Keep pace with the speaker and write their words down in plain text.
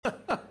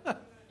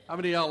How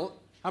many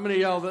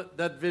of y'all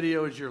that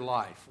video is your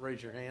life?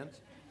 Raise your hands.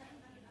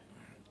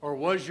 Or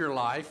was your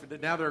life.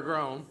 Now they're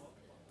grown.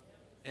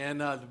 And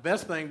the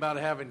best thing about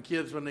having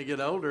kids when they get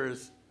older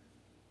is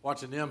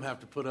watching them have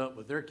to put up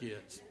with their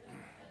kids.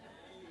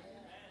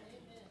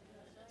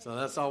 So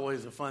that's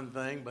always a fun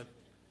thing. But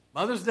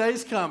Mother's Day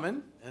is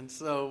coming, and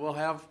so we'll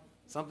have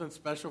something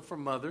special for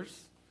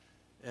mothers.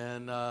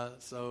 And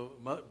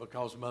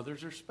because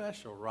mothers are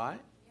special, right?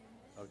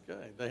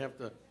 Okay. They have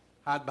to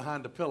hide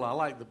behind the pillow. I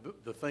like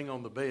the thing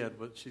on the bed,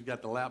 but she's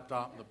got the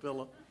laptop and the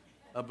pillow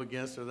up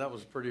against her. That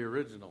was pretty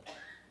original.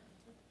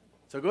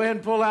 So go ahead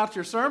and pull out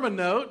your sermon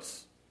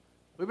notes.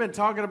 We've been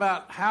talking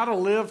about how to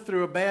live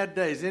through a bad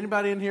day. Has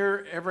anybody in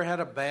here ever had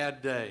a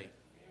bad day?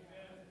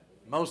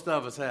 Most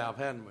of us have,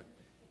 haven't we?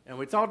 And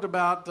we talked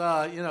about,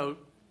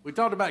 we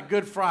talked about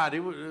Good Friday.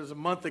 It was a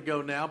month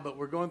ago now, but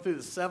we're going through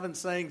the 7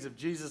 sayings of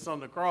Jesus on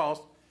the cross.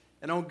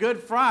 And on Good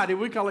Friday,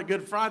 we call it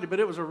Good Friday,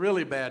 but it was a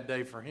really bad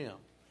day for him.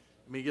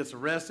 I mean, he gets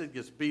arrested,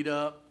 gets beat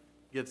up,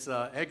 gets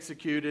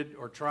executed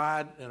or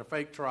tried in a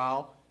fake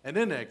trial, and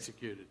then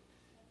executed.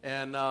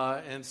 And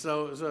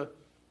so it was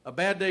a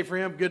bad day for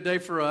him, good day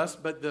for us.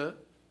 But the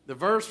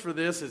verse for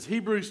this is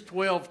Hebrews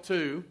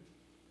 12:2.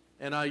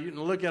 And you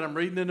can look at them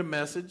reading in the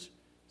message.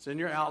 It's in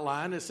your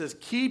outline. It says,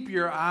 keep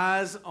your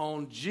eyes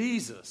on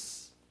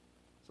Jesus.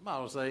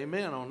 Somebody will say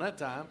amen on that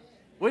time.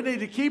 We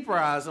need to keep our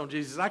eyes on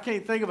Jesus. I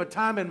can't think of a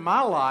time in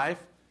my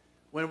life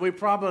when we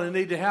probably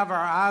need to have our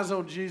eyes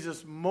on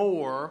Jesus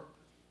more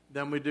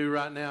than we do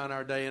right now in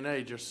our day and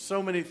age. There's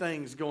so many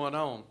things going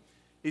on.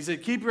 He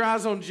said, keep your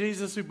eyes on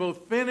Jesus who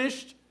both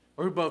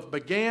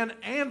began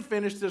and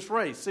finished this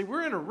race. See,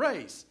 we're in a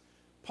race.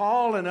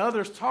 Paul and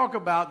others talk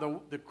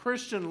about the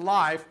Christian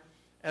life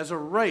as a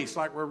race,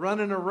 like we're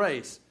running a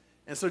race.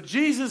 And so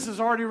Jesus has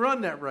already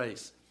run that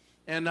race.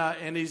 And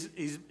he's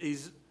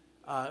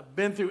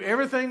been through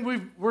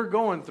everything we're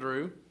going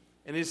through.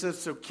 And he says,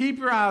 so keep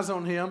your eyes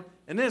on him.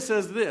 And then it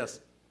says this,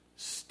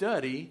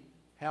 study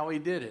how he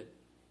did it.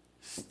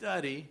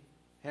 Study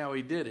how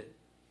he did it.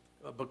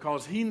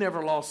 Because he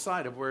never lost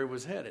sight of where he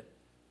was headed.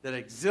 That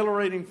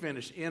exhilarating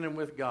finish in and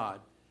with God.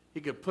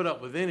 He could put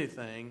up with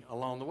anything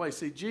along the way.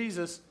 See,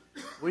 Jesus,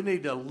 we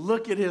need to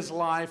look at his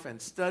life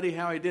and study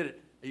how he did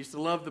it. I used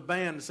to love the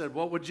band that said,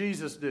 what would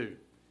Jesus do?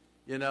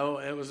 You know,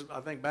 it was,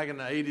 I think, back in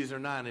the 80s or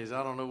 90s.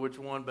 I don't know which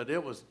one, but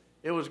it was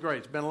great.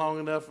 It's been long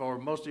enough, or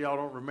most of y'all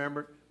don't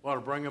remember it. We'll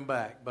have to bring them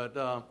back.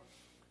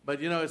 But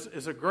you know,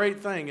 it's a great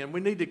thing, and we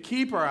need to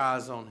keep our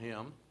eyes on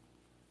him,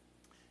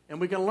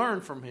 and we can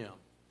learn from him.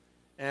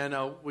 And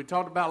we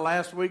talked about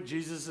last week,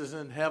 Jesus is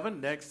in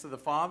heaven next to the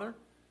Father,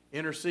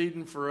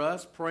 interceding for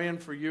us, praying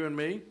for you and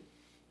me.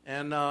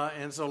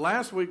 And so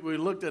last week we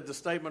looked at the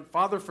statement,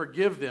 Father,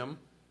 forgive them,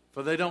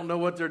 for they don't know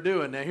what they're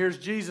doing. Now here's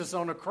Jesus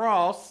on the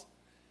cross.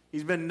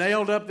 He's been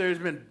nailed up there. He's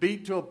been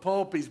beat to a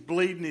pulp. He's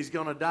bleeding. He's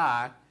going to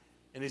die.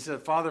 And he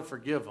said, Father,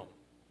 forgive them,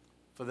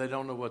 for they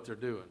don't know what they're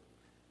doing.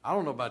 I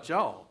don't know about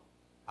y'all.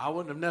 I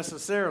wouldn't have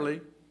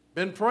necessarily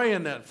been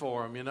praying that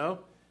for him, you know.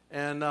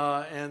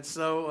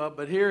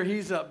 But here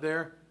he's up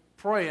there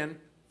praying,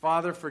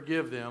 Father,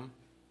 forgive them,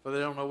 for they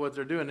don't know what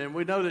they're doing. And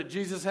we know that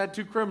Jesus had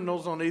 2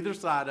 criminals on either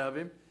side of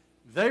him.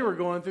 They were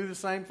going through the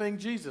same thing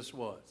Jesus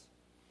was.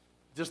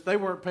 Just they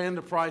weren't paying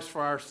the price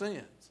for our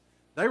sins.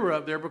 They were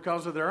up there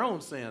because of their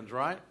own sins,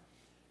 right?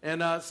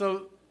 And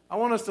so I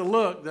want us to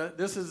look.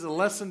 This is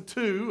lesson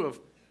 2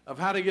 of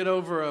how to get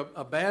over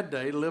a bad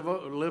day,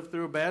 live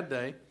through a bad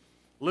day.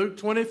 Luke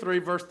 23,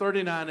 verse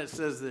 39, it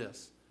says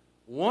this.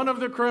 One of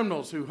the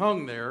criminals who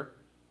hung there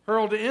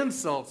hurled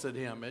insults at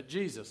him, at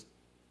Jesus.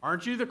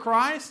 Aren't you the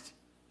Christ?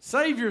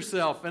 Save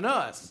yourself and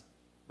us.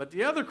 But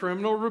the other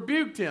criminal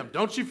rebuked him.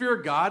 Don't you fear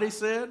God, he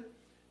said,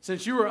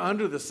 since you are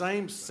under the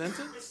same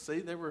sentence?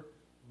 See, they were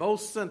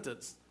both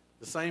sentenced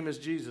the same as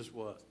Jesus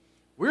was.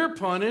 We're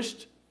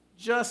punished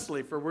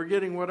justly, for we're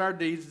getting what our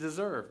deeds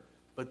deserve.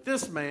 But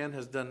this man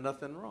has done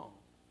nothing wrong.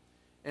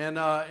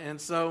 And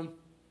so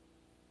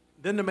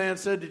then the man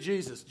said to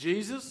Jesus,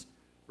 Jesus,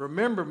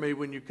 remember me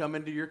when you come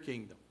into your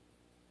kingdom.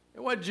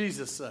 And what did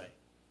Jesus say?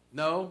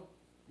 No,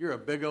 you're a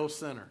big old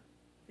sinner.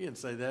 He didn't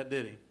say that,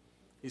 did he?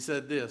 He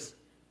said this,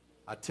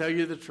 I tell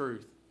you the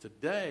truth,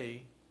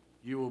 today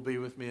you will be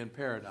with me in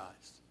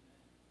paradise.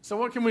 So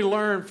what can we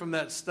learn from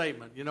that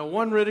statement? You know,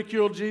 one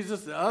ridiculed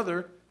Jesus, the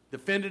other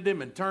defended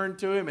him and turned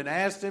to him and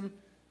asked him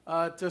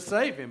to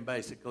save him,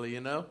 basically, you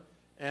know.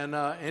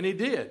 And he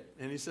did.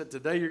 And he said,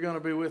 today you're going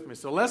to be with me.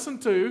 So lesson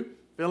 2,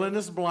 fill in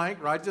this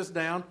blank, write this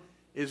down,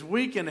 is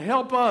we can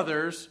help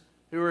others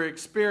who are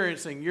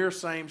experiencing your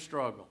same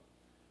struggle.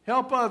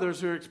 Help others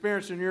who are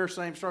experiencing your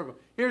same struggle.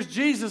 Here's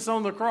Jesus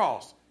on the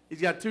cross.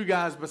 He's got 2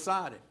 guys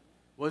beside him.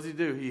 What does he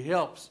do? He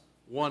helps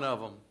one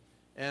of them.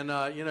 And,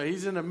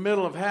 he's in the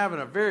middle of having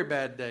a very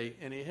bad day,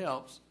 and he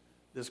helps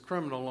this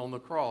criminal on the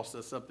cross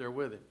that's up there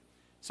with him.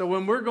 So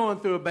when we're going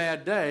through a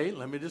bad day,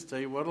 let me just tell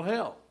you what will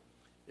help.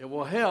 It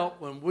will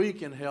help when we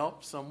can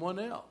help someone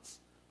else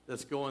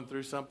that's going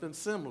through something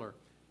similar.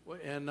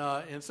 And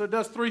so it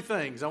does 3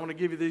 things. I want to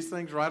give you these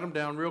things, write them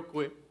down real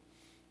quick.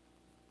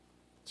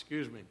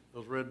 Excuse me,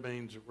 those red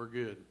beans were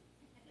good.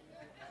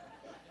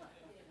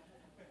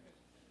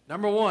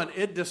 Number one,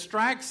 it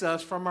distracts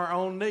us from our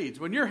own needs.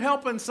 When you're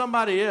helping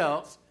somebody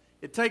else,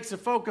 it takes the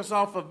focus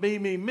off of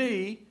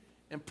me,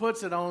 and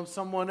puts it on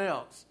someone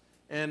else.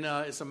 And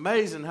it's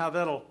amazing how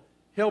that'll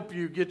help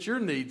you get your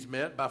needs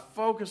met by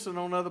focusing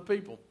on other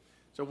people.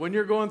 So when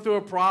you're going through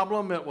a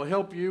problem, it will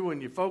help you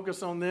when you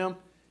focus on them,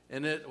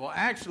 and it will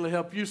actually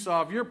help you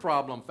solve your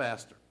problem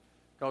faster.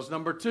 Because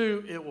number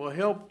two, it will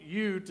help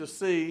you to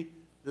see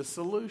the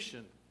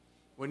solution.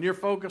 When you're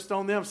focused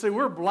on them, see,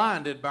 we're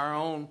blinded by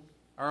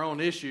our own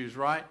issues,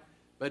 right?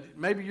 But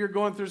maybe you're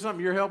going through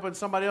something, you're helping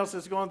somebody else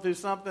that's going through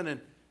something, and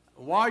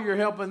while you're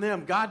helping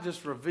them, God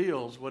just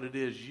reveals what it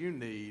is you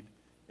need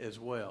as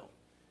well.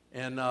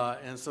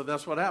 And so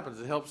that's what happens.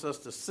 It helps us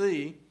to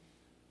see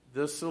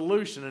the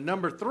solution. And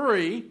number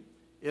three,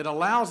 it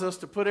allows us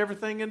to put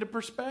everything into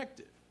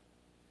perspective.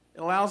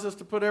 It allows us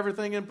to put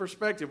everything in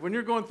perspective. When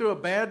you're going through a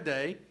bad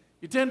day,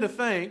 you tend to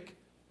think,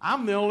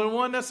 I'm the only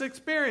one that's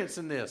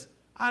experiencing this.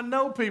 I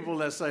know people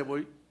that say,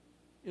 well,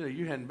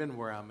 you hadn't been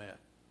where I'm at.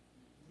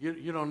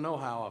 You don't know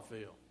how I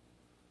feel.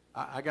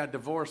 I got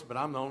divorced, but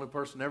I'm the only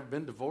person ever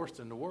been divorced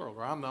in the world.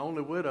 Or I'm the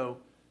only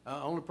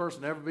only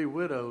person to ever be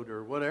widowed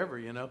or whatever,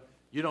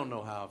 You don't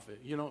know how I feel.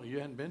 You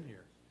hadn't been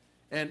here.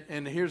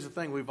 And here's the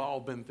thing, we've all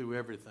been through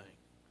everything.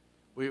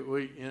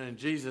 And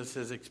Jesus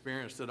has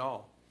experienced it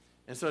all.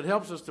 And so it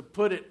helps us to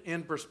put it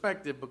in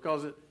perspective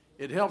because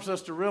it helps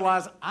us to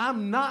realize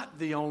I'm not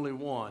the only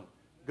one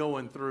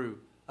going through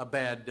a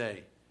bad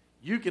day.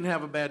 You can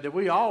have a bad day.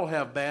 We all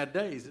have bad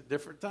days at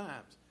different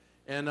times.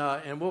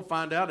 And we'll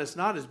find out it's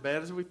not as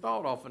bad as we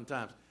thought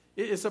oftentimes.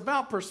 It's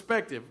about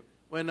perspective.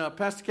 When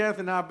Pastor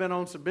Kathy and I have been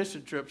on some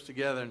mission trips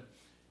together,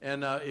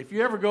 and if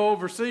you ever go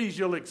overseas,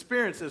 you'll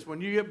experience this. When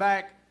you get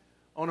back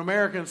on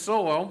American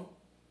soil,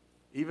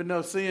 even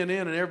though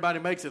CNN and everybody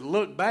makes it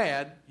look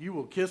bad, you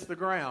will kiss the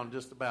ground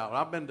just about.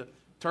 I've been to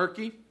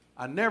Turkey.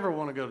 I never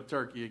want to go to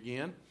Turkey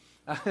again.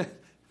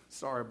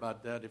 Sorry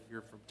about that if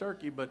you're from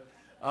Turkey, but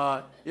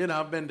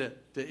I've been to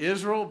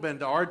Israel, been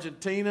to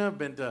Argentina,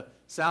 been to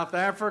South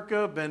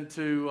Africa, been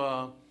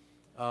to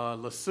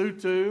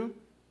Lesotho.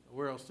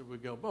 Where else did we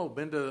go? Oh,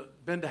 been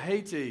to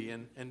Haiti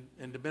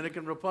and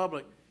Dominican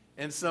Republic.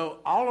 And so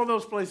all of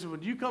those places,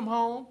 when you come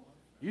home,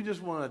 you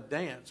just want to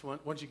dance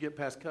once you get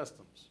past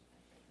customs.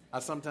 I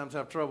sometimes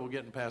have trouble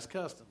getting past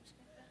customs.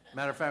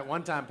 Matter of fact,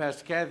 one time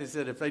Pastor Kathy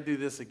said, if they do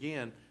this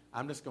again,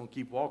 I'm just going to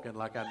keep walking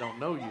like I don't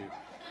know you.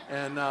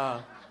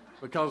 And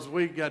because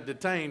we got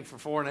detained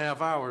for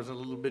 4.5 hours in a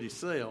little bitty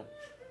cell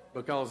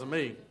because of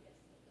me.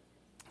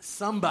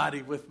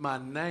 Somebody with my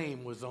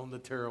name was on the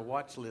terror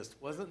watch list.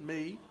 Wasn't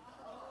me.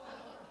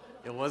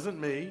 It wasn't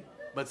me.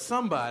 But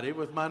somebody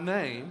with my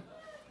name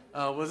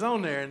was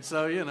on there. And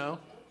so,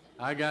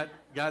 I got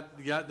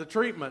the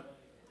treatment.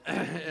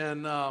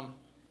 And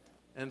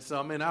so,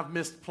 I've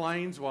missed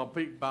planes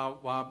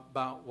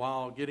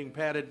while getting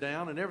patted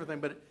down and everything.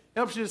 But it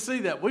helps you to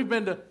see that. We've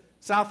been to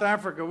South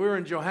Africa. We were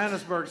in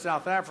Johannesburg,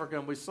 South Africa,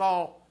 and we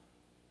saw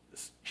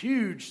this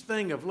huge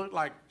thing of looked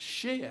like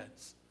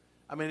sheds.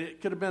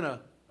 It could have been a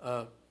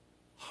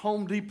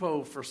Home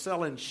Depot for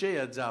selling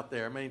sheds out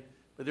there.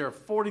 But there are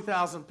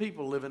 40,000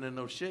 people living in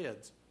those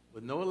sheds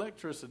with no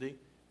electricity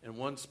and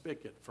one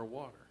spigot for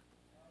water.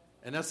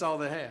 And that's all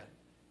they had.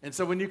 And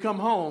so when you come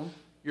home,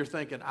 you're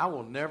thinking, I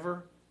will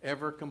never,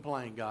 ever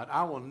complain, God.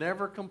 I will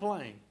never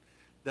complain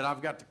that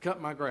I've got to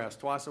cut my grass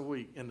twice a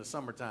week in the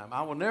summertime.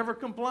 I will never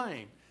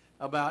complain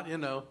about,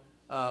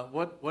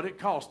 what it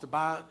costs to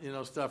buy,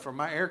 stuff for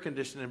my air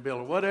conditioning bill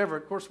or whatever.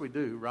 Of course we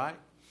do, right?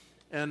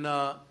 And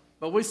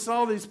but we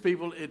saw these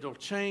people. It'll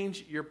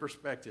change your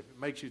perspective. It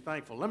makes you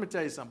thankful. Let me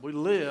tell you something. We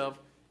live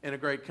in a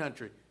great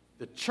country.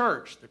 The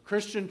church, the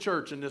Christian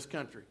church in this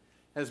country,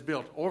 has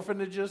built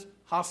orphanages,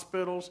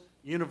 hospitals,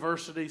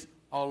 universities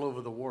all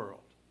over the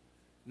world.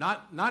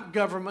 Not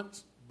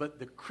governments, but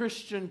the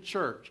Christian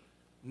church.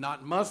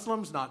 Not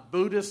Muslims, not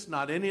Buddhists,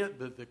 not any of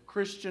the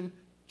Christian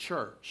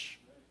church.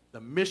 The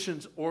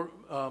missions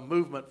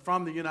movement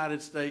from the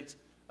United States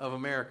of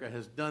America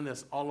has done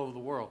this all over the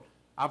world.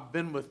 I've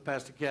been with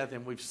Pastor Kathy,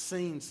 and we've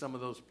seen some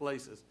of those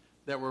places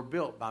that were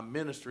built by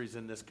ministries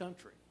in this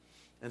country.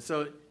 And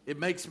so it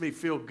makes me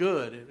feel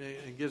good.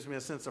 It gives me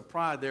a sense of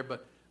pride there,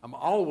 but I'm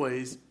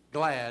always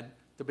glad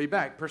to be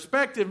back.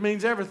 Perspective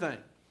means everything.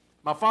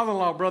 My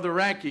father-in-law, Brother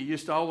Racky,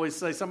 used to always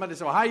say, somebody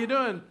said, well, how you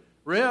doing,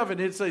 Rev? And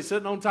he'd say,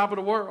 sitting on top of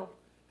the world,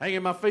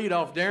 hanging my feet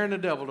off, daring the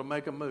devil to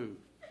make a move.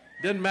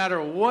 Didn't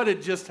matter what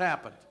had just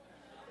happened.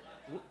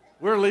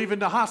 We're leaving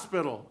the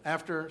hospital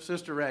after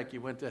Sister Racky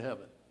went to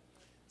heaven.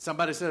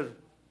 Somebody said,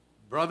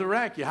 Brother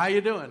Racky, how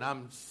you doing?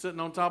 I'm sitting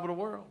on top of the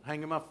world,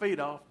 hanging my feet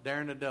off,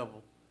 daring the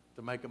devil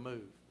to make a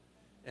move.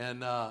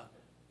 And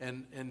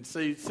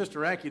see, Sister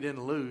Racky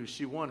didn't lose.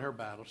 She won her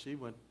battle. She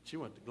went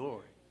to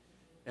glory.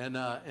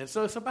 And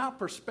so it's about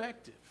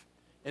perspective.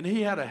 And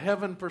he had a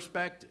heaven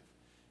perspective.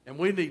 And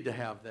we need to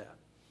have that.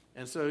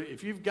 And so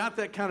if you've got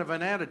that kind of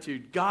an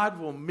attitude, God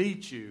will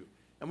meet you.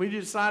 And when you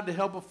decide to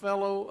help a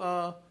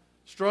fellow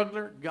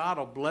struggler, God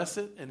will bless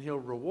it and he'll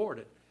reward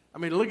it. I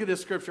mean, look at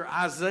this scripture.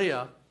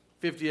 Isaiah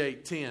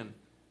 58:10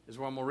 is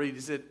what I'm going to read.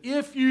 He said,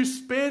 if you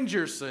spend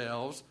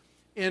yourselves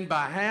in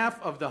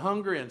behalf of the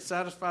hungry and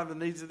satisfy the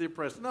needs of the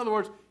oppressed. In other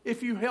words,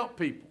 if you help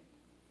people.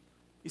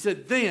 He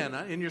said, then,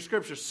 in your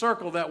scripture,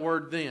 circle that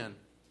word then.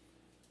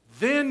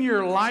 Then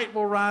your light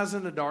will rise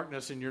in the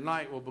darkness and your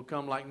night will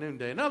become like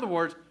noonday. In other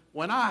words,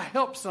 when I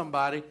help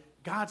somebody,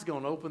 God's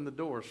going to open the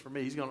doors for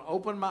me. He's going to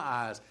open my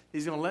eyes.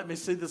 He's going to let me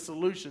see the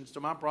solutions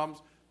to my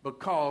problems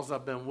because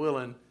I've been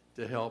willing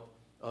to help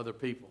other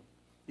people.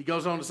 He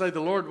goes on to say, the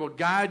Lord will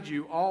guide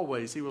you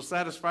always. He will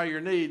satisfy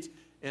your needs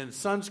in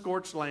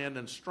sun-scorched land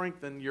and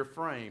strengthen your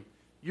frame.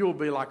 You will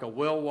be like a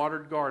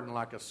well-watered garden,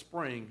 like a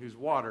spring whose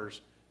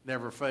waters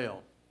never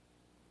fail.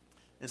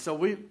 And so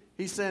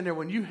he's saying there,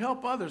 when you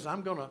help others,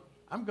 I'm going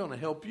to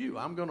help you.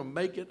 I'm going to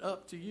make it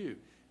up to you.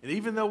 And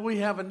even though we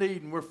have a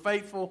need and we're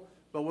faithful,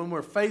 but when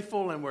we're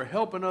faithful and we're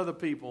helping other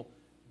people,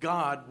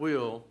 God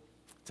will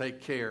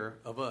take care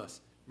of us.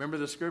 Remember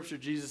the scripture,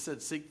 Jesus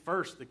said, seek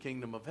first the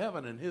kingdom of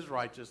heaven and its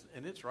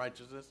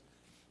righteousness,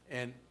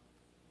 and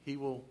he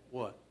will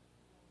what?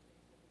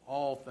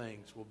 All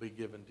things will be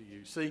given to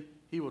you. See,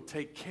 he will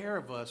take care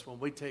of us when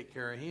we take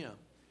care of him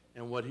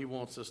and what he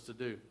wants us to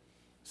do.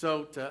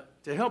 So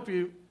to help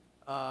you,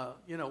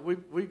 we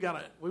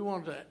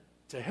want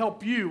to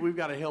help you. We've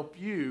got to help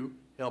you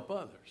help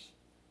others.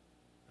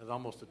 That's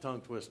almost a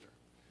tongue twister,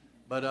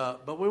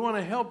 but we want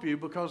to help you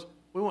because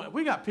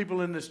we got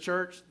people in this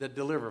church that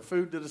deliver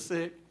food to the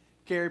sick,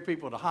 carry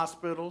people to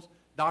hospitals,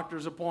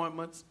 doctor's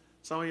appointments.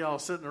 Some of y'all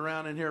sitting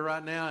around in here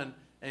right now,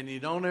 and you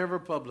don't ever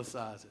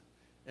publicize it.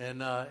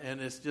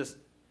 And it's just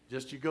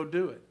you go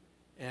do it.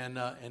 And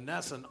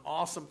that's an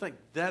awesome thing.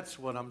 That's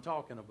what I'm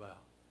talking about.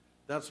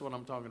 That's what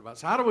I'm talking about.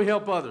 So how do we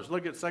help others?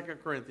 Look at 2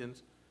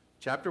 Corinthians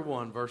chapter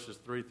 1, verses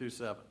 3 through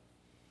 7.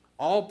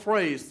 All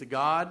praise to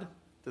God,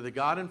 to the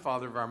God and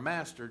Father of our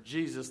Master,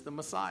 Jesus the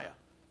Messiah,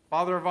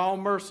 Father of all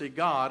mercy,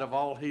 God of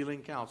all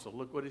healing counsel.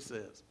 Look what he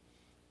says.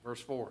 Verse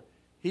 4.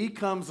 He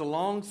comes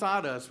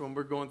alongside us when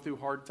we're going through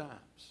hard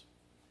times.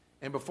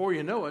 And before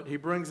you know it, he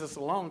brings us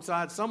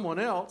alongside someone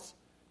else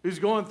who's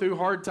going through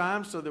hard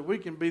times so that we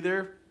can be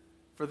there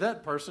for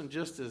that person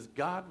just as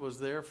God was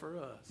there for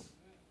us.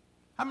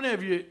 How many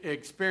of you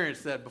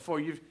experienced that before?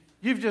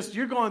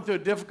 You're going through a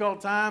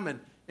difficult time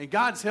and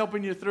God's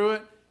helping you through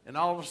it, and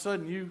all of a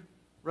sudden you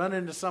run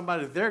into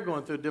somebody, they're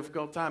going through a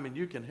difficult time, and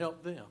you can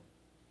help them.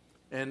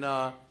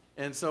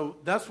 And so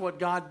that's what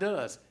God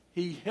does.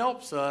 He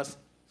helps us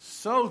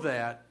so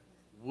that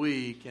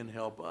we can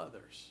help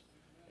others.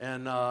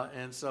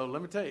 And so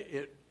let me tell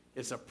you,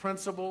 it's a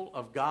principle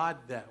of God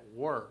that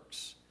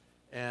works.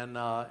 And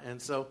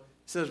so it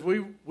says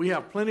we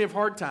have plenty of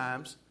hard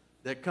times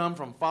that come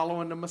from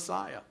following the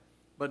Messiah,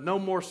 but no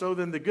more so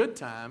than the good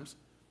times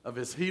of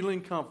his healing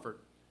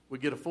comfort. We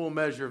get a full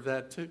measure of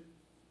that too.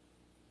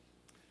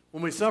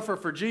 When we suffer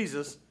for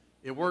Jesus,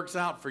 it works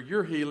out for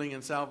your healing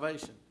and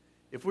salvation.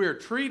 If we are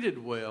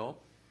treated well,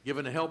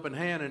 given a helping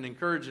hand and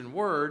encouraging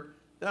word,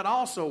 that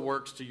also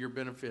works to your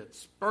benefit,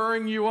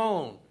 spurring you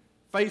on,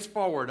 face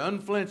forward,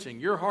 unflinching.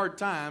 Your hard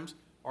times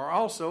are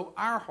also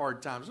our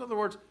hard times. In other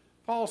words,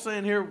 Paul's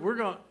saying here,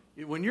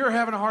 when you're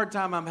having a hard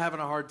time, I'm having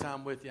a hard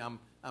time with you.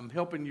 I'm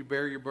helping you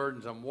bear your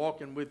burdens. I'm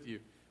walking with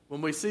you.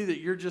 When we see that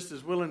you're just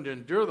as willing to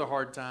endure the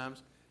hard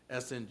times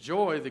as to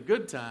enjoy the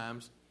good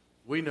times,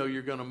 we know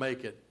you're going to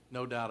make it,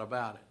 no doubt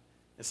about it.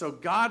 And so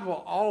God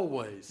will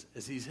always,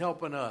 as he's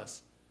helping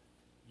us,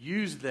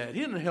 use that.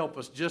 He didn't help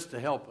us just to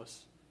help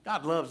us.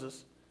 God loves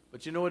us.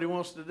 But you know what he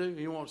wants to do?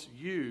 He wants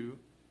you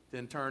to,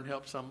 in turn,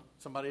 help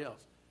somebody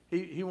else.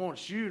 He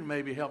wants you to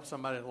maybe help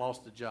somebody that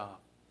lost a job,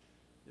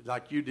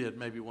 like you did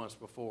maybe once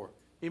before.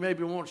 He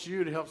maybe wants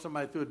you to help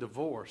somebody through a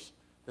divorce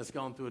that's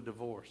gone through a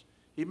divorce.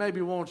 He maybe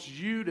wants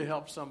you to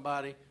help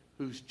somebody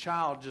whose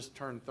child just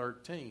turned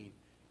 13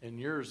 and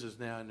yours is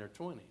now in their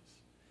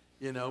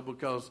 20s,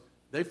 because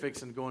they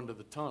fixing to go into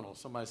the tunnel.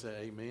 Somebody say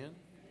amen.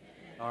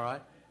 All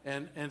right.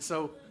 And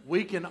so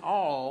we can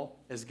all,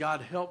 as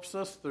God helps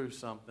us through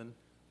something,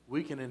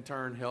 we can in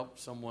turn help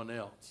someone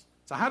else.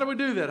 So how do we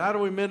do that? How do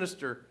we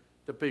minister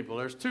to people?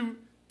 There's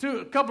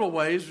a couple of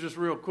ways, just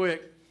real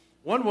quick.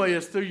 One way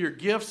is through your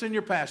gifts and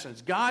your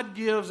passions. God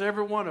gives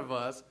every one of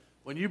us,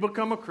 when you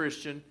become a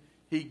Christian,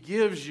 he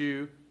gives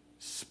you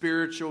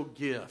spiritual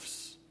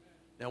gifts.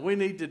 Now, we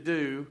need to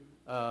do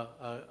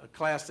a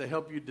class to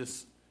help you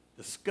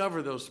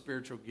discover those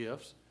spiritual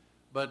gifts,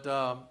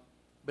 but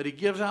he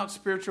gives out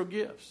spiritual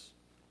gifts.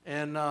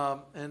 And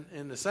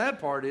the sad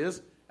part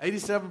is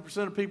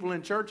 87% of people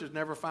in churches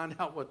never find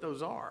out what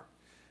those are.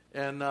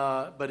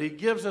 But he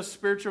gives us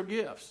spiritual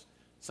gifts.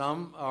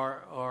 Some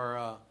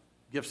are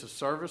gifts of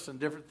service and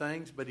different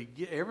things, but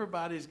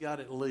everybody's got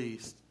at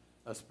least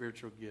a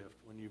spiritual gift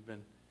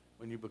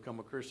when you become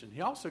a Christian.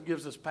 He also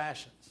gives us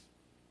passions.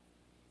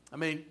 I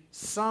mean,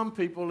 some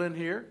people in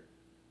here,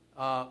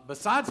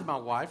 besides my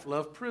wife,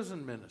 love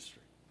prison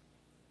ministry.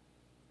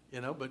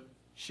 But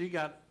she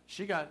got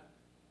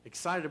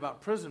excited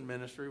about prison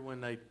ministry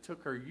when they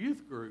took her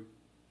youth group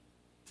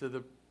to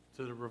the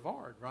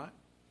Rivard, right?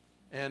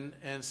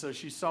 And so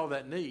she saw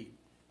that need.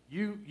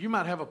 you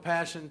might have a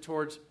passion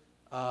towards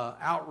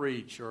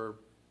outreach or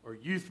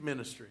youth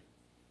ministry,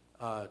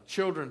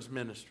 children's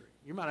ministry.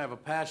 You might have a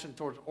passion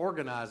towards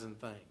organizing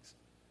things,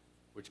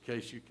 which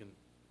case you can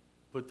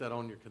put that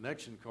on your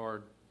connection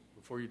card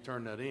before you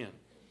turn that in.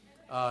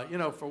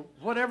 For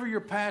whatever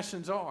your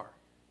passions are.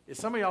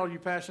 Some of y'all, your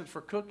passions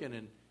for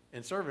cooking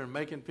and serving and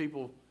making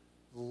people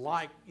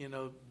like,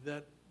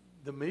 that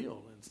the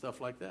meal and stuff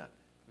like that.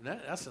 And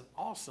that's an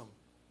awesome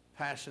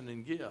passion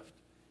and gift.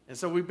 And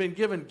so we've been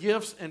given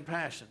gifts and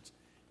passions.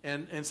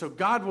 And so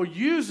God will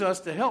use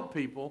us to help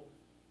people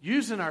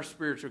using our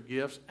spiritual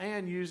gifts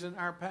and using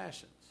our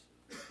passions.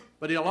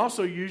 But he'll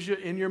also use you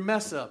in your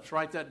mess-ups.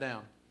 Write that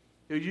down.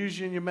 He'll use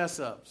you in your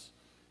mess-ups.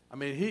 I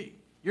mean,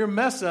 your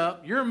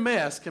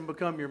mess can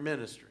become your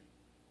ministry.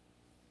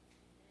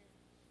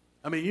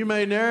 I mean, you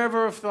may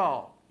never have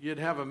thought you'd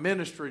have a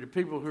ministry to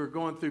people who are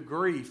going through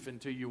grief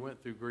until you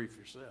went through grief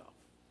yourself.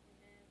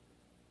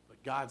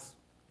 But God's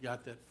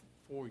got that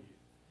for you.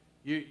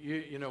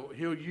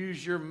 He'll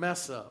use your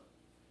mess-up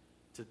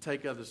to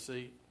take others.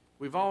 See,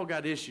 we've all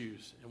got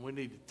issues, and we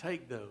need to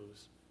take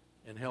those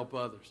and help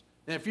others.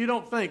 Now, if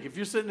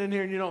you're sitting in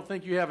here and you don't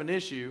think you have an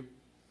issue,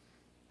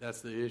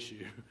 that's the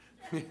issue.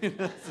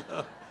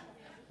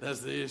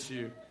 That's the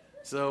issue.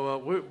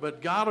 So,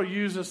 but God will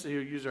use us.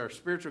 He'll use our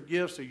spiritual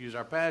gifts. He'll use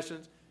our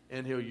passions,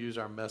 and He'll use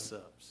our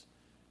mess-ups.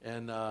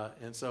 And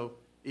so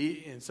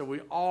we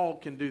all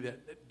can do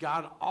that.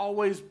 God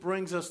always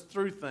brings us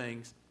through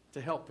things to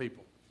help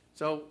people.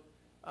 So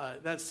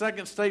that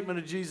second statement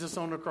of Jesus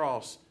on the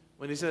cross,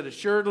 when He said,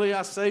 "Assuredly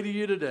I say to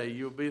you today,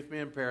 you will be with me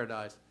in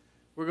paradise."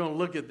 We're going to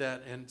look at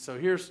that. And so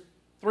here's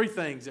 3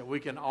 things that we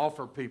can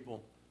offer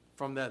people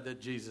from that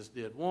Jesus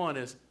did. One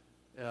is,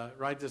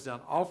 write this down,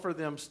 offer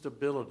them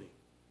stability.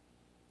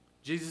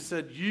 Jesus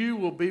said, "You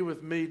will be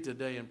with me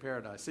today in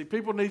paradise." See,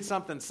 people need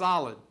something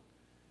solid.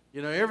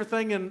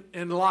 Everything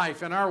in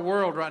life, in our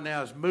world right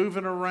now, is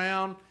moving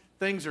around.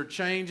 Things are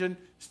changing.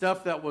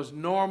 Stuff that was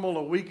normal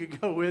a week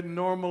ago isn't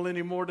normal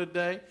anymore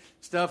today.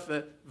 Stuff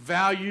that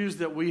values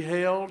that we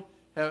held,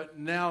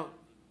 now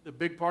the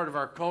big part of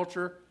our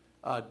culture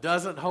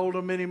doesn't hold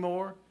them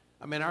anymore.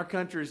 I mean, our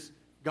country's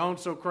gone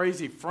so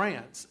crazy.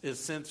 France is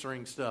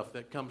censoring stuff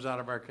that comes out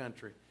of our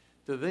country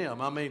to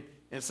them. I mean,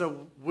 and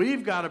so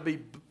we've got to be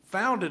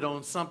founded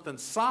on something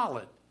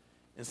solid.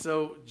 And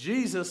so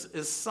Jesus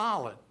is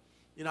solid.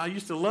 I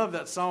used to love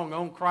that song,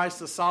 "On Christ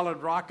the solid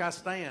rock I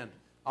stand.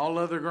 All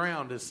other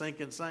ground is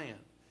sinking sand."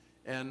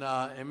 And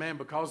man,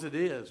 because it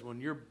is. When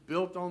you're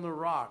built on the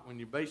rock, when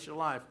you base your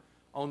life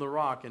on the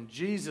rock. And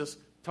Jesus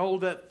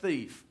told that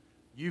thief,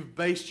 "You've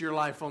based your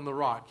life on the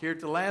rock. Here at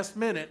the last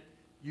minute,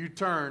 you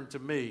turn to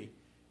me."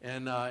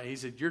 And He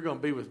said, "You're going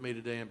to be with me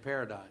today in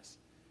paradise."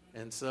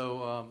 And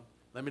so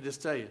let me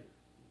just tell you,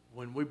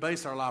 when we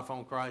base our life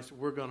on Christ,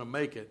 we're going to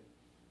make it.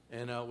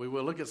 And we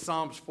will look at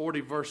Psalms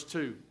 40, verse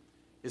 2.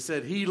 It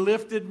said, "He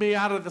lifted me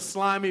out of the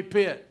slimy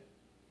pit."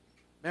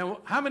 Man,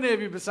 how many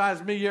of you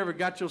besides me, you ever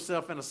got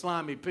yourself in a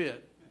slimy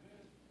pit?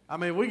 I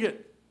mean,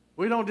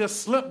 we don't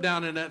just slip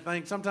down in that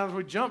thing. Sometimes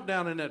we jump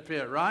down in that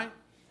pit, right?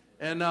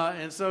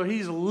 And so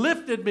He's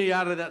lifted me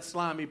out of that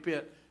slimy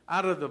pit,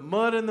 out of the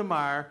mud and the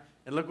mire.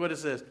 And look what it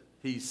says.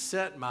 He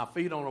set my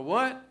feet on a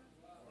what?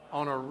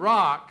 On a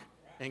rock,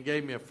 and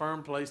gave me a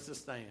firm place to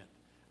stand.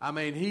 I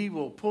mean, He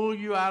will pull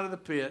you out of the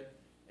pit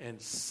and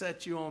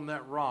set you on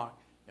that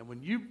rock. And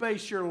when you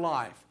base your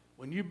life,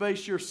 when you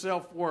base your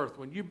self-worth,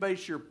 when you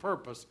base your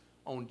purpose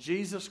on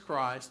Jesus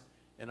Christ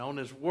and on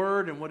His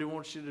Word and what He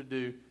wants you to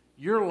do,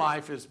 your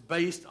life is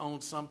based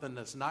on something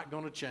that's not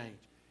going to change.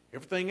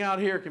 Everything out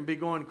here can be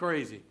going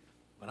crazy,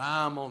 but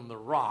I'm on the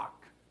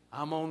rock.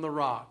 I'm on the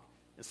rock.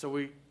 And so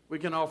we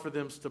can offer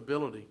them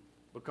stability,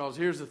 because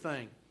here's the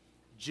thing.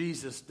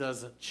 Jesus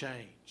doesn't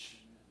change.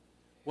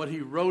 What He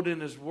wrote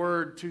in His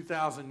Word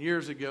 2,000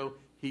 years ago,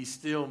 He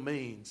still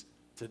means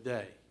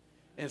today.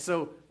 And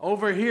so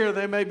over here,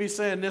 they may be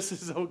saying this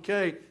is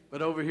okay,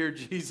 but over here,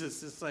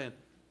 Jesus is saying,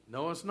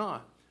 no, it's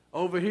not.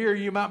 Over here,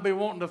 you might be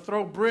wanting to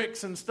throw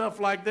bricks and stuff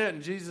like that,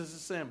 and Jesus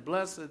is saying,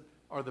 blessed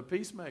are the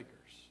peacemakers.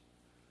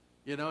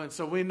 And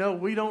so we know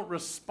we don't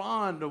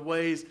respond to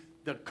ways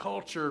the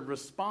culture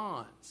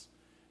responds.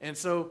 And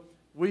so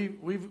we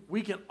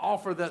can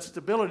offer that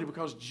stability,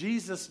 because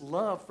Jesus'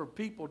 love for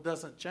people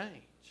doesn't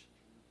change.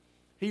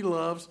 He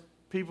loves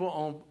people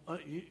on,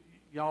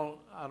 y'all,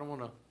 I don't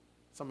want to,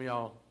 some of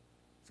y'all,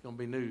 it's going to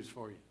be news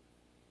for you.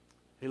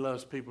 He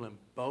loves people in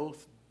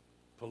both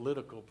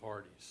political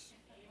parties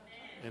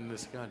in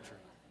this country.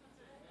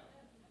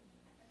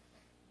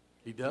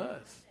 He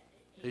does.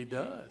 He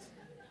does.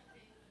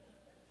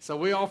 So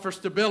we offer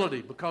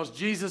stability because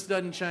Jesus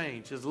doesn't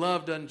change. His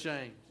love doesn't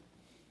change.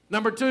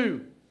 Number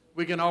 2,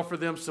 we can offer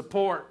them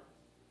support.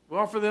 We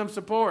offer them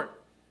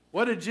support.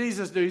 What did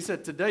Jesus do? He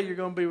said, today you're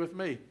going to be with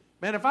me.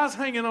 Man, if I was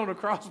hanging on a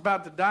cross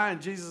about to die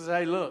and Jesus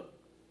said, hey, look,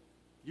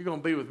 you're going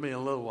to be with me in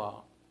a little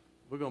while.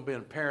 We're going to be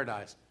in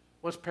paradise.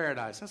 What's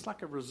paradise? That's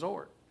like a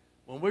resort.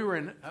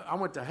 When I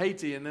went to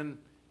Haiti and then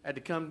had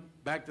to come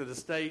back to the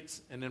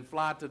States and then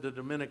fly to the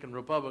Dominican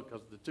Republic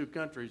because the two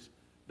countries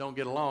don't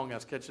get along. I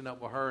was catching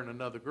up with her and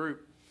another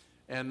group.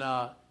 And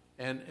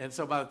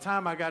so by the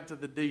time I got to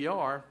the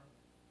DR,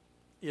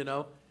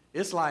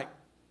 it's like,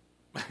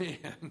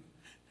 man,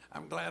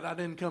 I'm glad I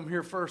didn't come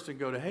here first and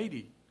go to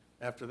Haiti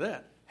after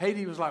that.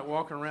 Haiti was like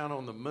walking around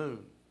on the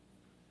moon.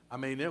 I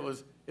mean, it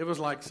was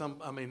like they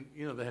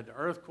had the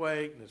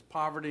earthquake and there's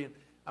poverty.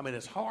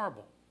 It's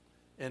horrible.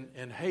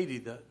 And Haiti,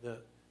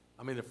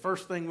 the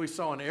first thing we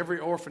saw in every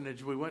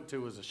orphanage we went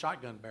to was a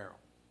shotgun barrel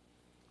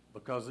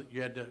because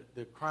you had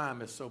the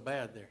crime is so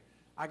bad there.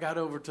 I got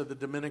over to the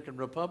Dominican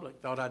Republic,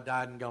 thought I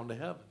died and gone to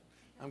heaven.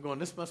 I'm going,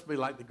 this must be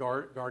like the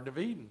Garden of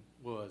Eden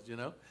was,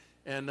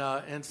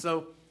 And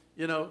so,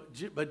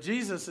 but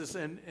Jesus is,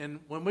 and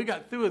when we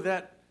got through with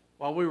that,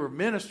 while we were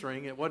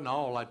ministering, it wasn't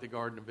all like the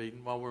Garden of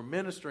Eden. While we were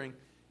ministering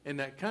in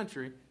that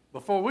country,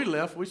 before we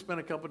left, we spent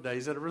a couple of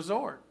days at a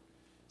resort.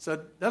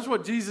 So that's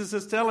what Jesus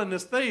is telling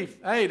this thief.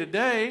 Hey,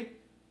 today,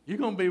 you're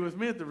going to be with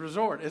me at the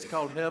resort. It's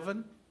called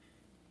heaven,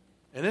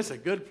 and it's a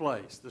good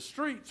place. The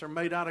streets are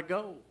made out of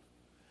gold.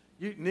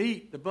 You can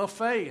eat the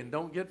buffet and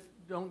don't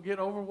get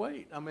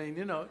overweight.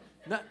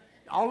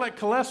 All that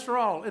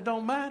cholesterol, it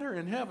don't matter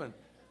in heaven.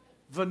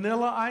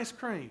 Vanilla ice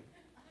cream,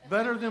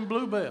 better than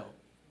Bluebell,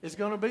 is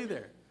going to be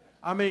there.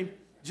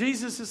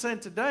 Jesus is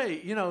saying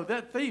today,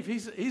 that thief,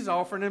 he's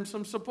offering him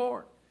some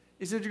support.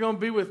 He said, you're going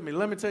to be with me.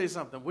 Let me tell you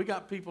something. We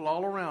got people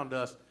all around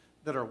us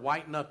that are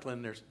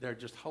white-knuckling. They're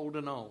just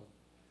holding on,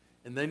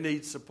 and they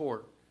need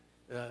support.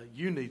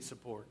 You need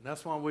support. And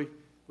that's why we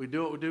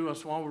do what we do.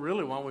 That's why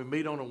we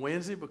meet on a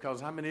Wednesday,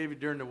 because how many of you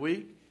during the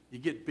week, you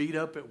get beat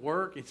up at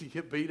work, and you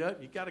get beat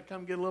up, you got to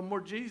come get a little more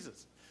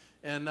Jesus.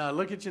 And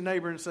look at your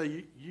neighbor and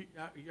say,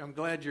 I'm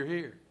glad you're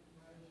here.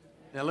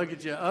 Now look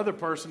at your other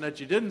person that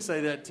you didn't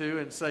say that to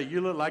and say, you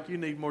look like you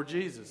need more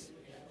Jesus.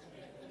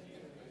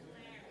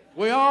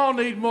 We all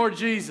need more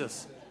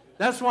Jesus.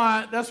 That's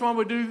why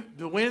we do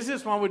the Wednesdays.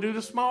 That's why we do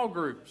the small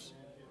groups.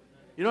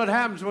 You know what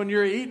happens when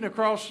you're eating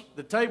across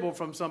the table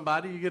from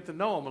somebody, you get to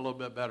know them a little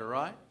bit better,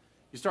 right?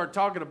 You start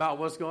talking about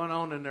what's going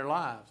on in their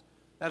lives.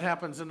 That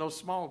happens in those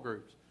small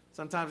groups.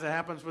 Sometimes it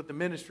happens with the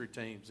ministry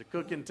teams, the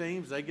cooking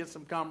teams. They get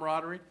some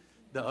camaraderie.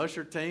 The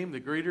usher team, the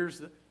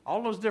greeters,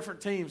 all those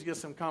different teams get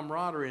some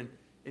camaraderie,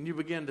 and you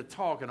begin to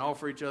talk and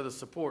offer each other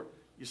support.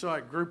 You saw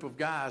a group of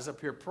guys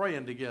up here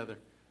praying together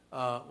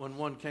when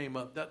one came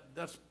up.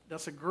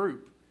 That's a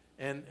group,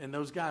 and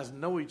those guys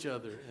know each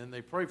other, and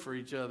they pray for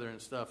each other and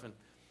stuff.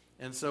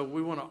 And so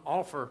we want to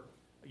offer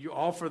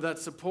that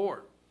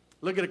support.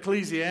 Look at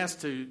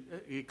Ecclesiastes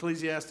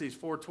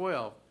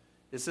 4:12.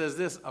 It says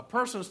this: a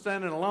person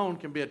standing alone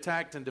can be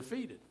attacked and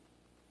defeated.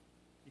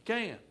 You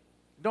can.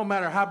 It don't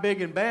matter how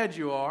big and bad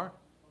you are,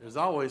 there's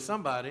always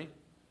somebody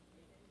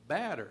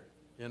badder,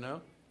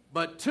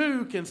 But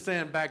two can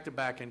stand back to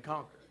back and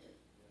conquer.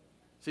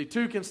 See,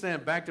 two can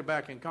stand back to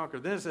back and conquer.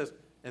 Then it says,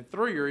 and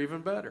three are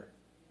even better.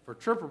 For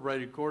triple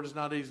braided cord is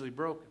not easily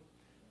broken.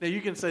 Now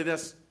you can say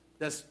that's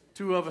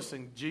two of us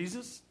and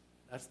Jesus.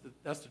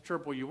 That's the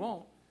triple you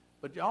want.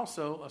 But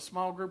also a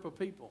small group of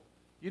people.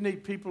 You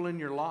need people in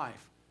your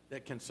life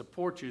that can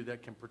support you,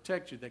 that can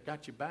protect you, that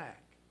got you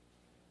back.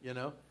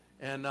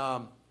 And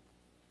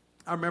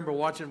I remember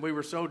watching, we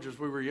were soldiers,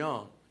 we were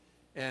young,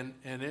 and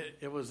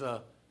it was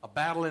a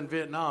battle in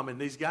Vietnam, and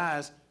these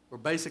guys were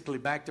basically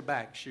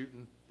back-to-back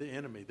shooting the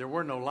enemy. There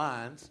were no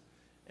lines,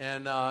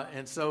 and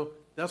so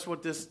that's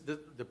what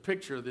the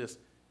picture of this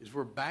is.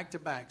 We're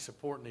back-to-back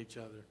supporting each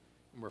other,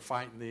 and we're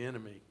fighting the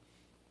enemy.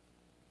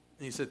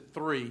 And he said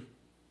 3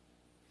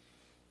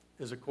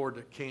 is a cord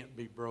that can't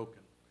be broken.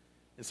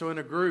 And so in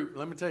a group,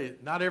 let me tell you,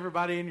 not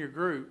everybody in your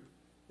group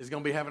is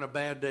going to be having a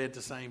bad day at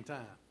the same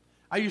time.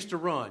 I used to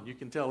run. You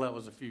can tell that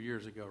was a few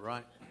years ago,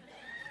 right?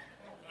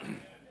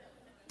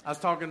 I was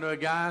talking to a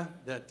guy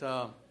that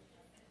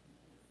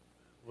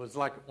was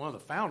like one of the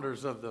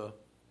founders of the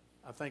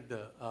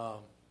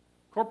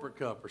Corporate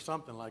Cup or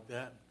something like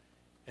that.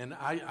 And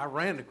I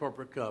ran the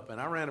Corporate Cup,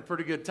 and I ran a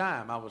pretty good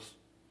time. I was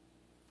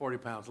 40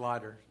 pounds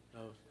lighter,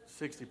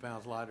 60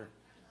 pounds lighter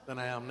than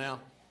I am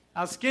now.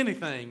 I was a skinny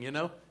thing,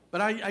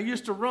 But I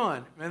used to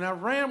run, and I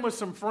ran with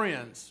some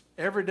friends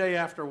every day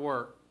after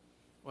work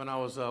when I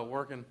was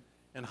working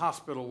in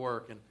hospital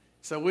work. And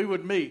so we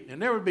would meet,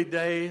 and there would be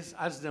days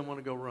I just didn't want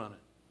to go running.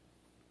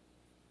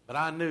 But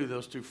I knew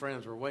those two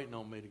friends were waiting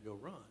on me to go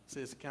run. See,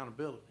 it's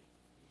accountability.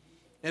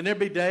 And there'd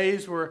be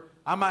days where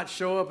I might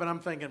show up, and I'm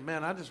thinking,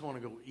 man, I just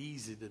want to go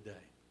easy today.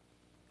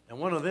 And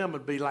one of them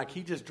would be like,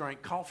 he just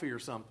drank coffee or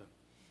something.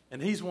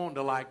 And he's wanting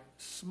to, like,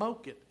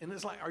 smoke it. And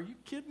it's like, are you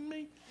kidding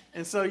me?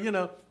 And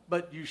so,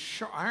 but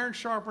iron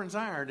sharpens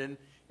iron,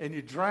 and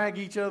you drag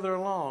each other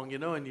along,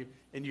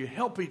 and you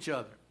help each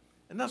other.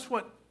 And that's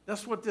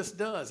what this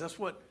does. That's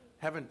what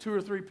having 2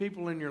 or 3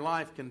 people in your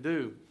life can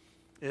do,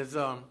 is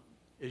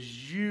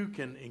you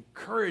can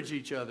encourage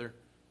each other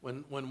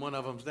when one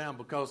of them's down,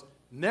 because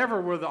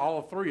never were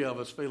all 3 of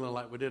us feeling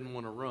like we didn't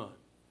want to run.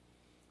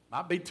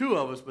 Might be 2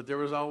 of us, but there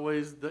was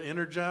always the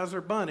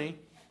Energizer Bunny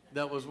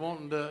that was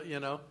wanting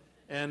to,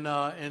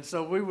 and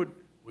so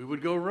we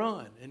would go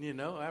run,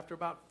 and after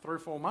about 3 or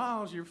 4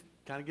 miles, you're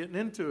kind of getting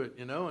into it,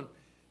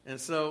 and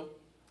so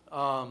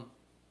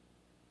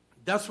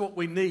that's what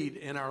we need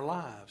in our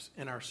lives,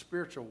 in our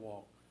spiritual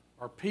walk,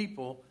 are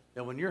people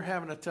that when you're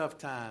having a tough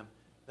time,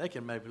 they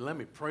can maybe, let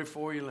me pray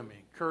for you, let me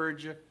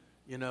encourage you,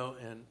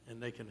 and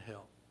they can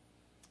help.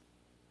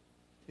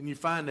 And you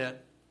find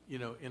that,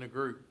 in a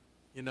group.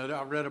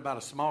 I read about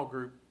a small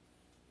group,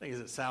 I think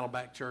it's at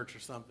Saddleback Church or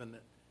something,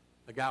 that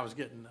a guy was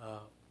getting,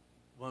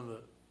 one of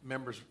the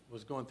members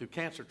was going through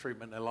cancer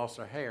treatment and they lost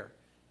their hair.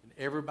 And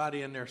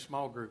everybody in their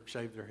small group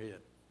shaved their head.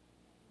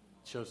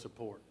 Show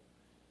support.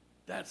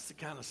 That's the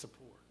kind of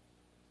support.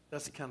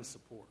 That's the kind of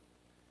support.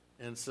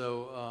 And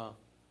so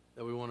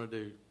that we want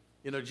to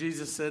do.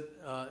 Jesus said,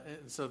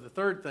 and so the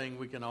third thing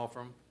we can offer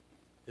them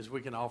is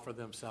we can offer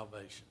them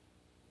salvation.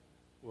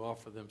 We'll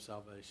offer them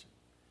salvation.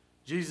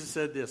 Jesus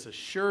said this,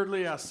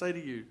 assuredly I say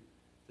to you,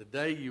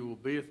 today you will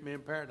be with me in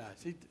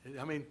paradise.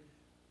 Let me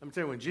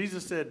tell you, when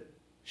Jesus said,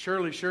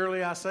 surely,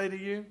 surely I say to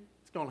you,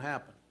 it's going to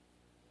happen.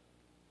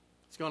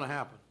 It's going to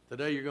happen.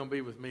 Today you're going to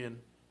be with me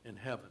in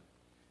heaven.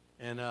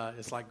 And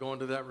it's like going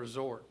to that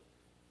resort.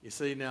 You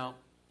see, now,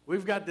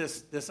 we've got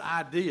this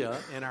idea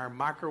in our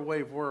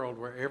microwave world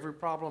where every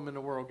problem in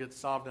the world gets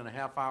solved in a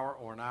half hour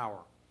or an hour.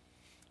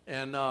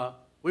 And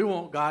we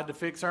want God to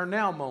fix our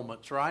now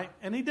moments, right?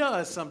 And he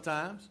does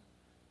sometimes.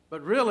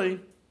 But really,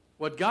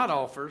 what God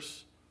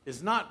offers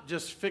is not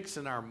just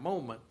fixing our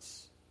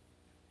moments.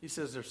 He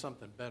says there's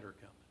something better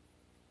coming.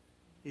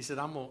 He said,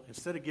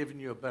 instead of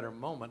giving you a better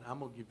moment, I'm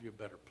going to give you a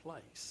better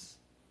place.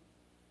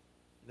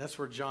 And that's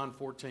where John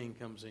 14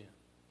 comes in.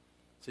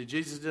 See,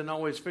 Jesus didn't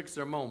always fix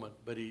their moment,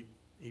 but he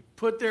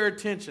put their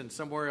attention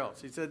somewhere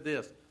else. He said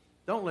this,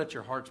 don't let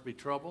your hearts be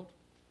troubled.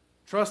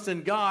 Trust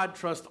in God,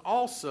 trust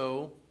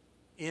also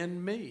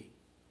in me.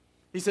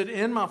 He said,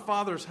 in my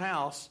Father's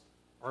house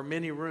are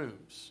many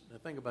rooms. Now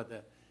think about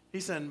that.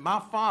 He said, my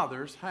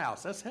Father's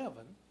house, that's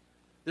heaven.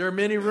 There are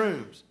many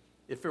rooms.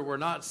 If it were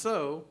not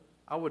so,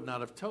 I would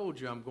not have told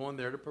you I'm going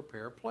there to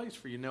prepare a place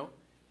for you. Now,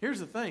 here's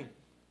the thing.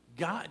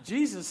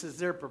 Jesus is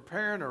there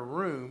preparing a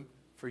room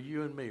for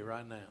you and me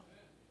right now.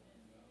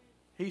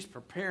 He's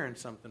preparing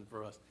something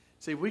for us.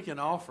 See, we can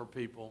offer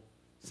people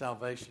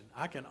salvation.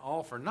 I can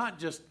offer not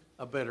just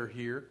a better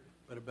here,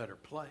 but a better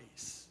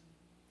place.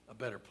 A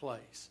better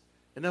place.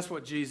 And that's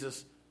what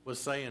Jesus was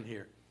saying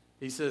here.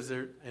 He says,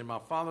 there in my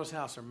Father's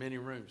house are many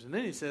rooms. And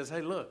then he says,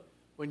 hey, look,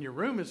 when your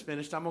room is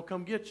finished, I'm going to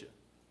come get you.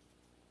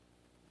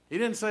 He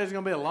didn't say it's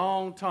going to be a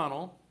long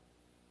tunnel.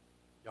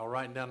 Y'all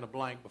writing down the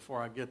blank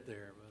before I get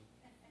there.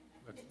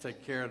 But I have to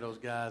take care of those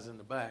guys in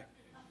the back.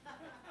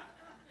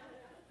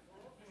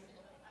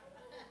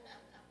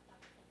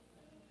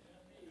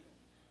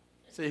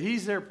 See,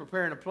 he's there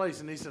preparing a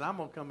place, and he said, I'm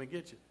going to come and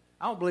get you.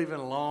 I don't believe in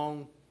a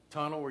long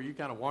tunnel where you're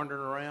kind of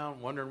wandering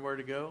around, wondering where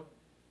to go.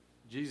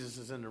 Jesus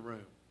is in the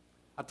room.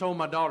 I told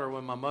my daughter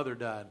when my mother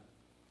died,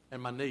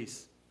 and my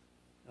niece,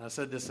 and I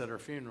said this at her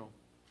funeral,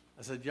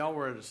 I said, y'all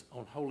were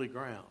on holy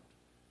ground.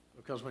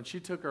 Because when she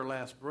took her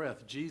last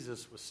breath,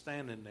 Jesus was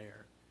standing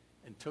there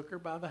and took her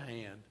by the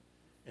hand,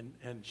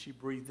 and she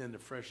breathed in the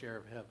fresh air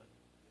of heaven.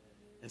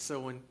 And so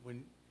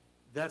when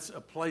that's a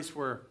place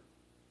where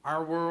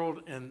our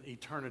world and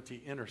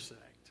eternity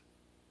intersect.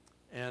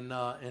 And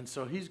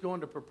so he's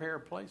going to prepare a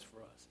place for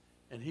us.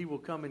 And he will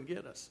come and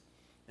get us.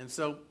 And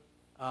so,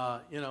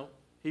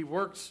 he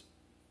works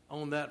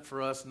on that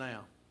for us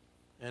now.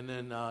 And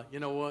then, you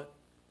know what?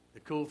 The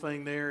cool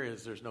thing there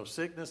is there's no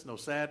sickness, no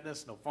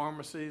sadness, no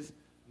pharmacies,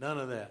 none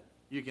of that.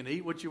 You can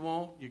eat what you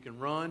want. You can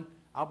run.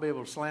 I'll be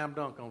able to slam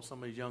dunk on some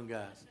of these young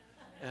guys.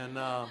 And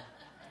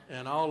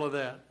all of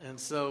that. And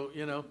so,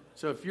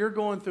 so if you're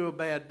going through a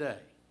bad day,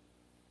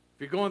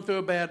 I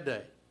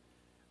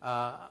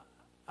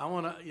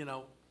want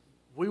to,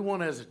 we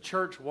want to as a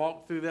church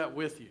walk through that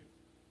with you.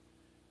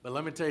 But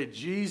let me tell you,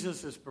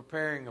 Jesus is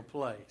preparing a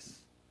place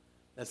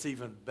that's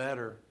even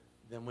better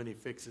than when he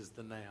fixes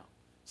the now.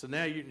 So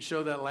now you can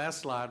show that last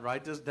slide,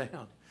 write this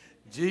down.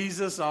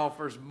 Jesus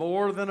offers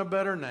more than a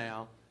better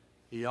now.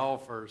 He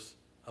offers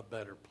a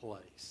better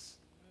place.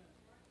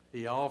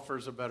 He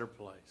offers a better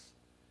place.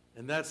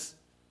 And that's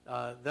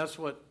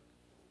what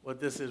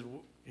this is.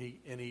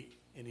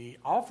 He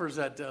offers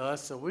that to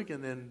us so we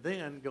can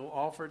then go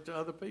offer it to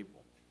other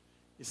people.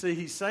 You see,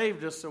 he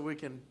saved us so we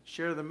can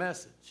share the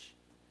message.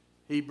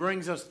 He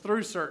brings us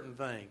through certain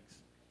things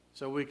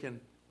so we can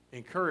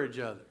encourage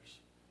others.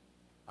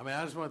 I mean,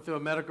 I just went through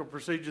a medical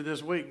procedure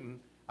this week, and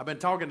I've been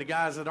talking to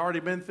guys that had already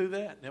been through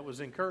that, and it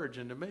was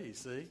encouraging to me,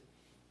 see?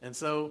 And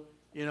so,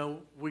 we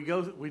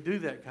do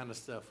that kind of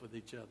stuff with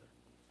each other.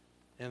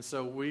 And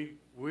so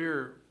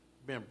we're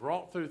being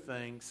brought through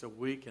things so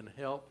we can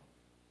help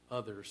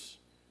others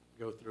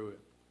go through it.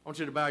 I want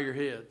you to bow your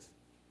heads.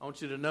 I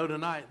want you to know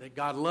tonight that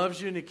God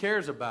loves you and he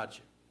cares about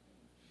you.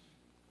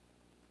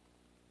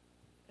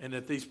 And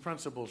that these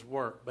principles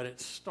work. But it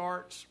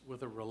starts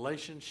with a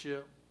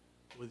relationship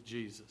with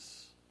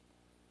Jesus.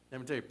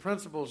 Let me tell you,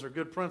 principles are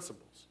good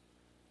principles.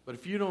 But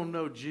if you don't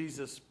know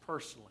Jesus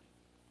personally,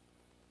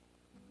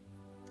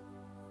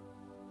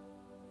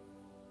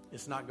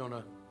 it's not going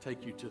to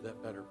take you to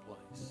that better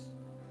place.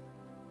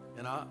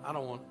 And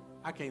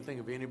I can't think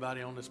of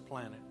anybody on this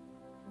planet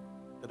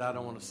that I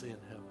don't want to see in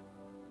heaven.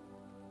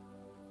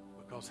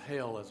 Because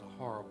hell is a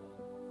horrible,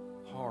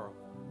 horrible,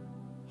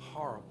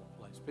 horrible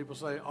place. People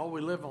say, oh,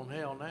 we live on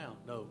hell now.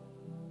 No,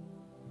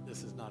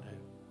 this is not hell.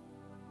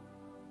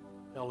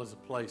 Hell is a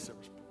place that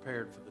was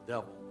prepared for the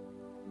devil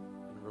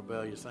and the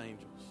rebellious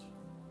angels.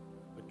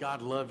 But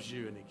God loves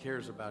you and He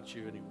cares about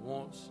you and He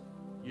wants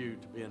you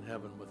to be in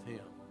heaven with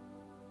Him.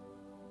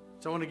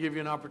 So I want to give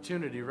you an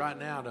opportunity right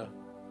now to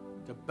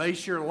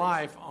base your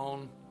life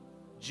on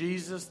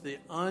Jesus, the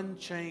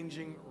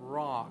unchanging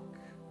rock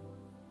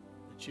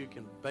that you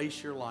can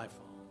base your life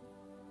on.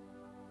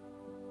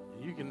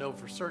 And you can know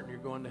for certain you're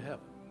going to heaven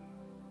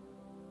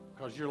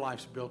because your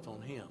life's built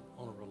on Him,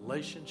 on a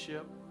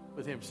relationship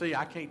with Him. See,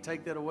 I can't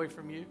take that away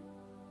from you.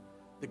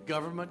 The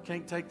government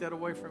can't take that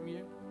away from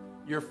you.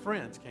 Your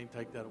friends can't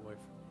take that away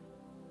from you.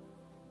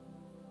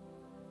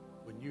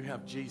 When you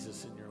have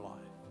Jesus in your life.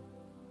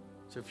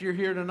 So if you're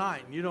here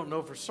tonight and you don't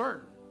know for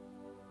certain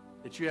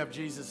that you have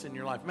Jesus in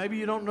your life, maybe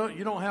you don't know,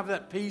 you don't have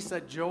that peace,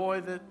 that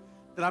joy that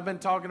I've been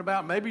talking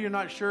about. Maybe you're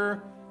not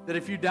sure that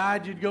if you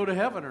died you'd go to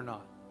heaven or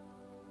not.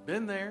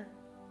 Been there.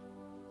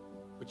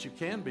 But you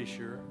can be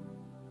sure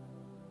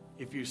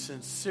if you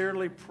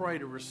sincerely pray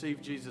to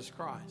receive Jesus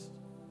Christ.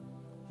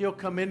 He'll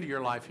come into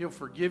your life. He'll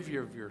forgive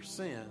you of your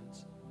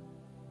sins.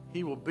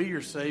 He will be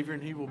your Savior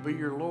and He will be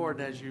your Lord.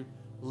 And as you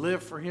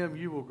live for Him,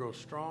 you will grow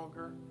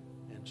stronger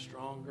and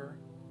stronger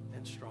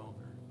and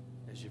stronger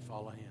as you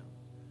follow Him.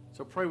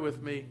 So pray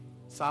with me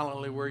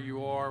silently where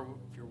you are.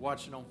 If you're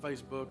watching on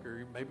Facebook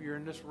or maybe you're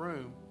in this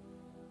room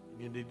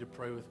and you need to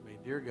pray with me.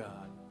 Dear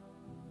God,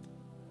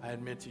 I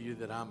admit to you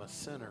that I'm a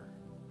sinner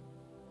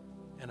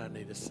and I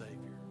need a Savior.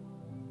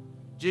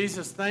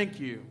 Jesus, thank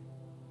you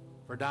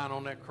for dying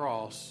on that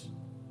cross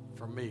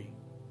for me.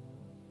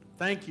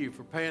 Thank you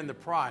for paying the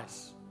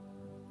price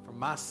for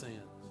my sins.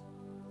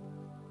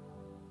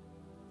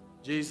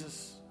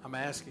 Jesus, I'm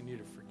asking you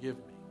to forgive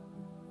me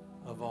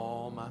of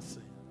all my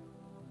sin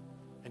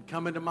and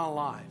come into my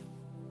life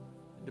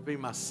and to be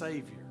my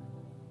Savior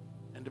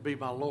and to be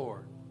my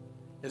Lord.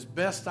 As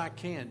best I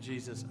can,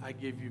 Jesus, I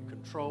give you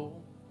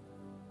control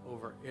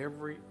over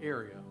every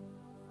area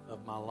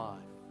of my life.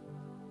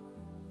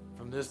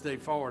 From this day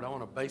forward, I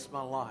want to base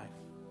my life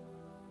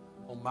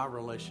on my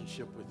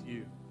relationship with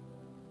you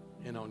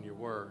and on your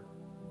word.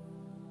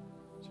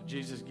 So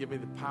Jesus, give me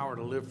the power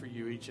to live for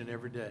you each and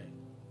every day.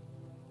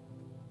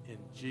 In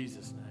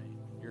Jesus' name,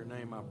 in your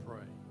name I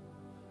pray.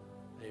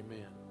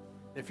 Amen.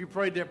 If you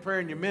prayed that prayer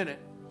and you meant it,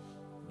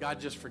 God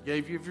just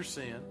forgave you of your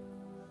sin.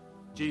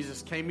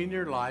 Jesus came into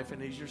your life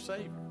and He's your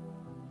Savior.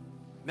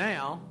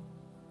 Now,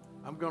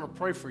 I'm going to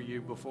pray for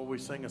you before we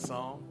sing a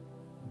song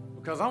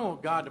because I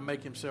want God to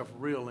make Himself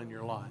real in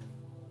your life.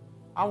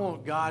 I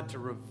want God to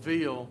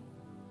reveal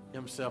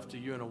Himself to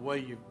you in a way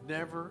you've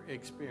never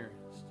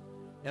experienced.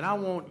 And I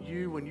want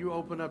you, when you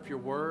open up your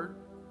word,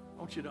 I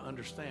want you to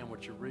understand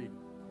what you're reading.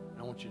 And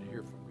I want you to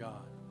hear from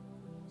God.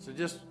 So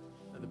just,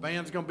 the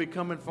band's going to be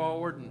coming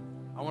forward, and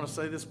I want to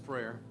say this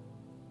prayer.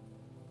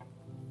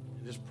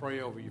 And just pray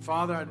over you.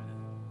 Father,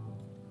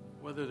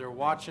 whether they're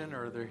watching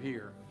or they're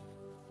here,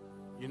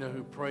 you know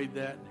who prayed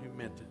that and who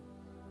meant it.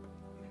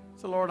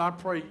 So, Lord, I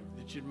pray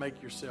that you'd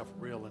make yourself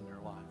real in their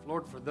life.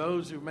 Lord, for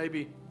those who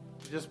maybe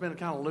just been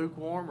kind of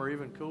lukewarm or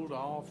even cooled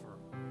off or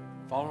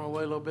fallen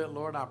away a little bit,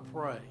 Lord, I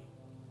pray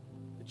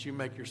that you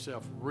make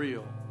yourself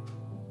real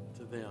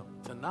to them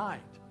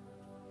tonight.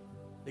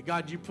 That,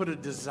 God, you put a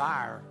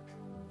desire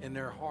in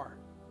their heart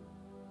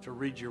to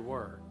read your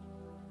word.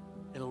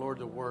 And, Lord,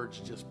 the words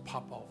just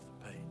pop off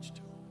the page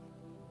to them.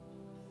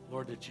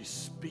 Lord, that you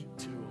speak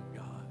to them,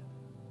 God.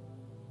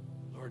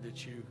 Lord,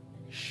 that you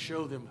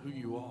show them who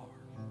you are.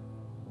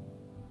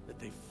 That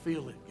they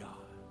feel it, God.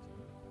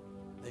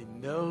 They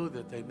know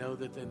that they know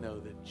that they know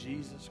that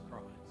Jesus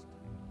Christ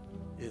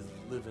is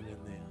living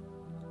in them.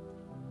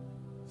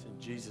 It's in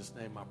Jesus'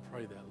 name I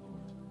pray that,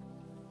 Lord.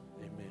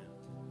 Amen.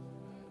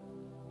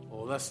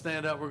 Well, let's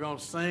stand up. We're going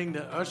to sing.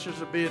 The ushers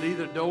will be at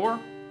either door,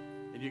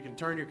 and you can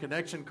turn your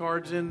connection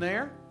cards in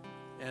there.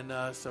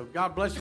 And so God bless you.